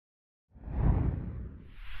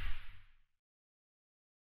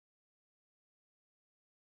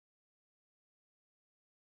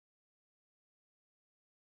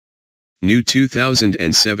New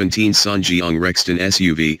 2017 SsangYong Rexton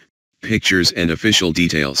SUV, pictures and official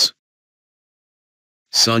details.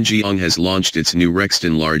 SsangYong has launched its new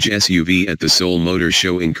Rexton large SUV at the Seoul Motor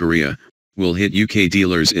Show in Korea, will hit UK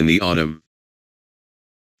dealers in the autumn.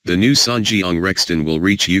 The new SsangYong Rexton will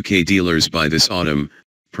reach UK dealers by this autumn,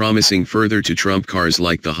 promising further to trump cars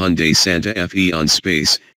like the Hyundai Santa Fe on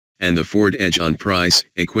space, and the Ford Edge on price,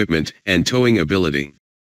 equipment, and towing ability.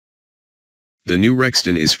 The new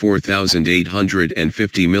Rexton is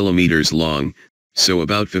 4,850 mm long, so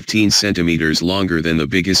about 15 cm longer than the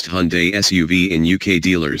biggest Hyundai SUV in UK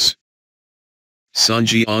dealers.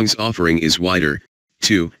 SsangYong's offering is wider,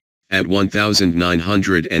 too, at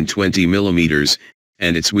 1,920 mm,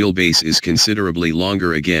 and its wheelbase is considerably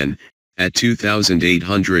longer again, at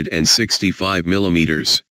 2,865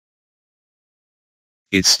 mm.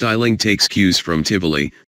 Its styling takes cues from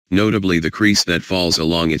Tivoli, notably the crease that falls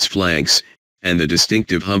along its flanks, and the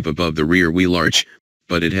distinctive hump above the rear wheel arch,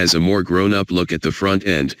 but it has a more grown-up look at the front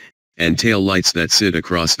end, and tail lights that sit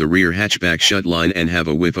across the rear hatchback shutline and have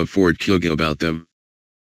a whiff of Ford Kuga about them.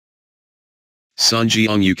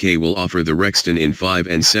 SsangYong UK will offer the Rexton in 5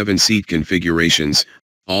 and 7-seat configurations,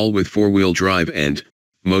 all with 4-wheel drive and,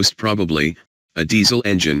 most probably, a diesel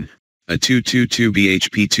engine. A 222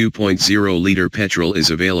 bhp 2.0-liter petrol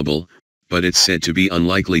is available, but it's said to be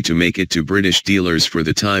unlikely to make it to British dealers for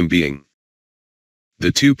the time being.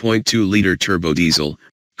 The 2.2-liter turbo diesel,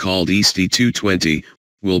 called EST220,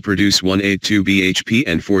 will produce 182 bhp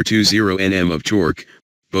and 420 Nm of torque.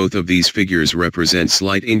 Both of these figures represent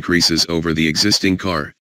slight increases over the existing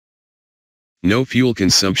car. No fuel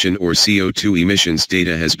consumption or CO2 emissions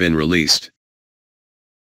data has been released.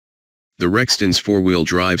 The Rexton's 4-wheel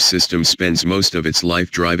drive system spends most of its life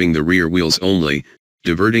driving the rear wheels only,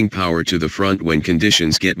 diverting power to the front when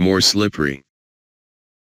conditions get more slippery.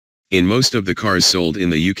 In most of the cars sold in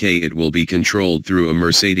the UK it will be controlled through a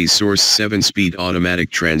Mercedes Source 7-speed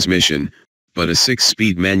automatic transmission, but a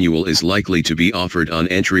 6-speed manual is likely to be offered on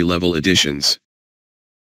entry-level editions.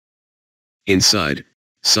 Inside,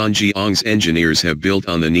 SsangYong's engineers have built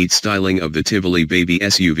on the neat styling of the Tivoli baby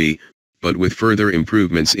SUV, but with further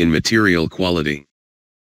improvements in material quality.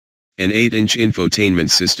 An 8-inch infotainment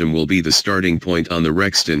system will be the starting point on the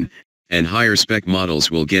Rexton, and higher-spec models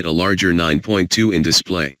will get a larger 9.2-inch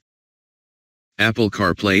display. Apple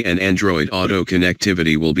CarPlay and Android Auto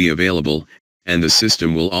connectivity will be available, and the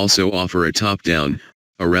system will also offer a top-down,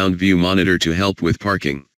 around-view monitor to help with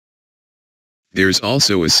parking. There's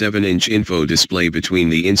also a 7-inch info display between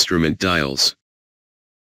the instrument dials.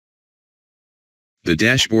 The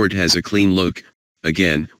dashboard has a clean look,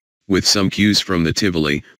 again, with some cues from the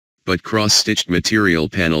Tivoli, but cross-stitched material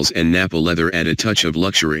panels and Nappa leather add a touch of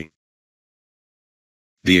luxury.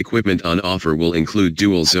 The equipment on offer will include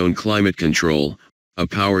dual-zone climate control, a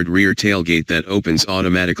powered rear tailgate that opens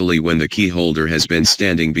automatically when the key holder has been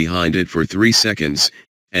standing behind it for 3 seconds,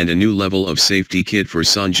 and a new level of safety kit for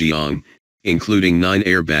SsangYong, including 9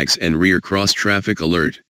 airbags and rear cross-traffic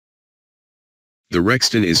alert. The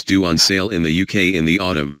Rexton is due on sale in the UK in the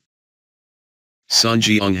autumn.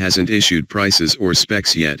 SsangYong hasn't issued prices or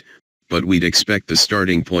specs yet, but we'd expect the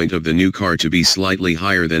starting point of the new car to be slightly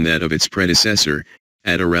higher than that of its predecessor,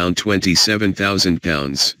 at around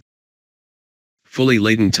 £27,000. Fully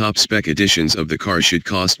laden top-spec editions of the car should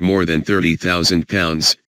cost more than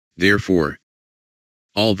 £30,000, therefore.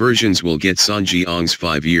 All versions will get SsangYong's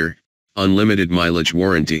 5-year, unlimited mileage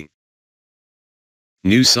warranty.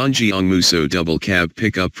 New SsangYong Musso double cab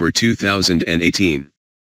pickup for 2018.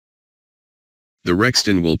 The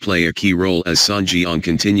Rexton will play a key role as SsangYong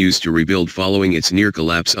continues to rebuild following its near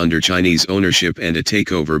collapse under Chinese ownership and a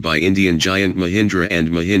takeover by Indian giant Mahindra and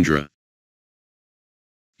Mahindra.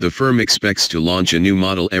 The firm expects to launch a new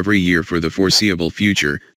model every year for the foreseeable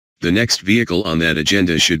future. The next vehicle on that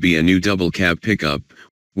agenda should be a new double cab pickup,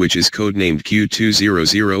 which is codenamed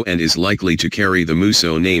Q200 and is likely to carry the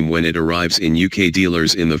Musso name when it arrives in UK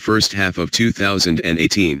dealers in the first half of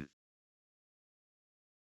 2018.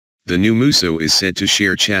 The new Musso is said to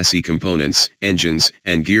share chassis components, engines,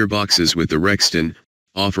 and gearboxes with the Rexton,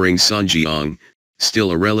 offering SsangYong,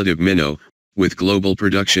 still a relative minnow, with global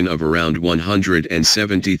production of around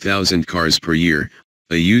 170,000 cars per year,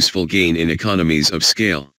 a useful gain in economies of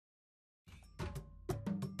scale.